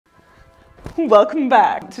Welcome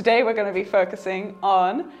back. Today we're going to be focusing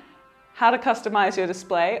on how to customize your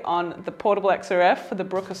display on the portable XRF for the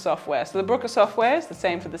Bruker software. So the Bruker software is the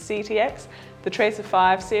same for the CTX, the Tracer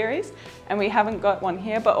 5 series, and we haven't got one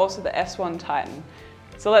here, but also the S1 Titan.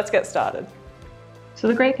 So let's get started. So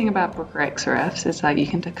the great thing about Bruker XRFs is that you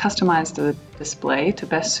can customize the display to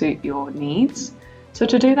best suit your needs. So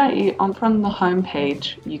to do that, from the home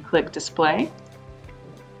page, you click Display,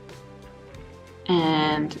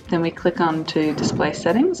 and then we click on to Display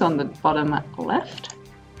Settings on the bottom left,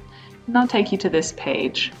 and that'll take you to this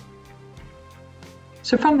page.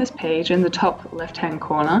 So from this page, in the top left-hand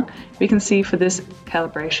corner, we can see for this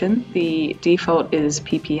calibration, the default is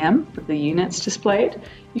ppm for the units displayed.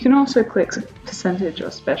 You can also click percentage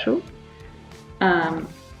or special.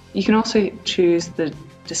 You can also choose the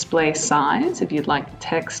display size if you'd like the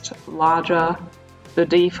text larger. The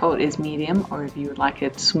default is medium, or if you would like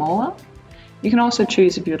it smaller. You can also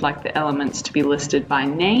choose if you would like the elements to be listed by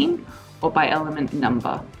name or by element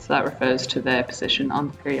number. So that refers to their position on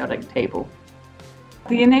the periodic table.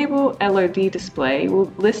 The Enable LOD display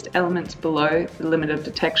will list elements below the limit of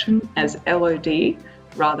detection as LOD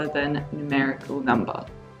rather than numerical number.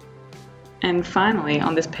 And finally,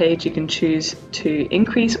 on this page, you can choose to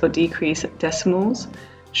increase or decrease decimals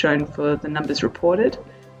shown for the numbers reported,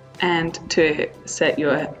 and to set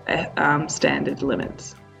your standard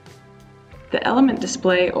limits. The element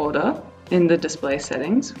display order in the display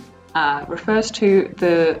settings refers to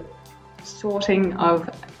the sorting of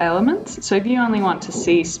elements. So if you only want to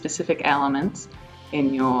see specific elements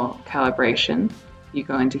in your calibration, you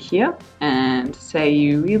go into here and say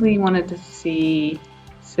you really wanted to see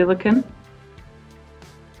silicon,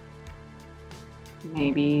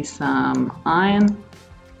 maybe some iron,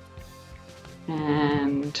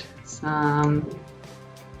 and some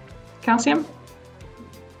calcium.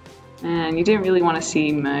 And you didn't really want to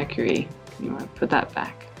see mercury, you want to put that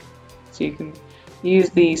back. So you can use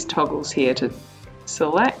these toggles here to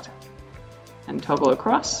select and toggle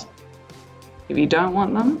across. If you don't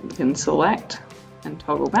want them, you can select and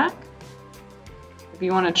toggle back. If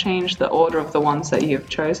you want to change the order of the ones that you've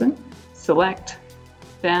chosen, select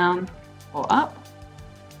down or up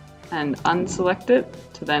and unselect it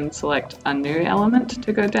to then select a new element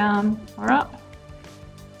to go down or up.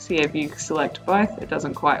 See, if you select both, it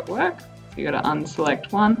doesn't quite work. So you've got to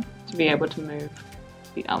unselect one to be able to move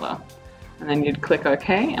the other. And then you'd click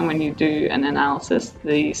OK, and when you do an analysis,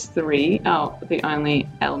 these three are the only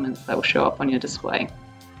elements that will show up on your display.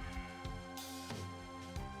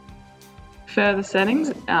 Further settings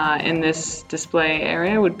in this display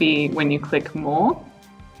area would be when you click More.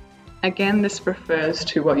 Again, this refers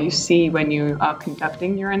to what you see when you are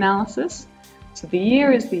conducting your analysis. So the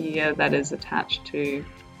year is the year that is attached to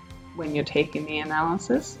when you're taking the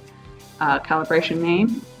analysis. Calibration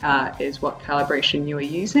name is what calibration you are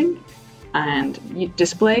using, and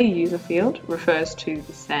display user field refers to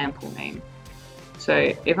the sample name.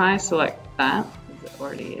 So if I select that, as it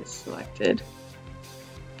already is selected,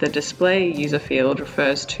 the display user field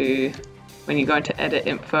refers to when you go into edit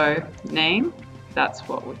info name, that's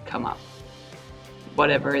what would come up,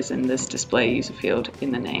 whatever is in this display user field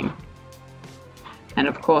in the name. And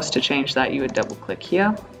of course, to change that, you would double click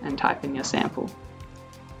here and type in your sample.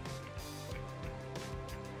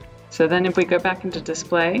 So then if we go back into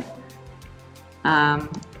display, yeah,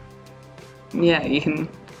 you can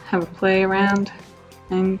have a play around,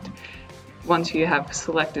 and once you have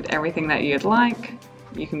selected everything that you'd like,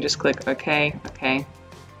 you can just click OK, OK,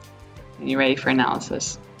 and you're ready for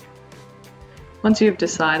analysis. Once you've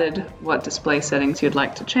decided what display settings you'd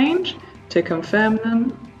like to change, to confirm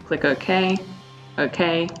them, click OK,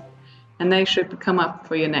 OK, and they should come up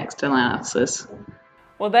for your next analysis.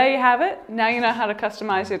 Well, there you have it. Now you know how to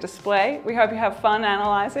customize your display. We hope you have fun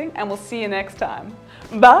analyzing, and we'll see you next time.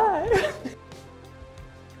 Bye!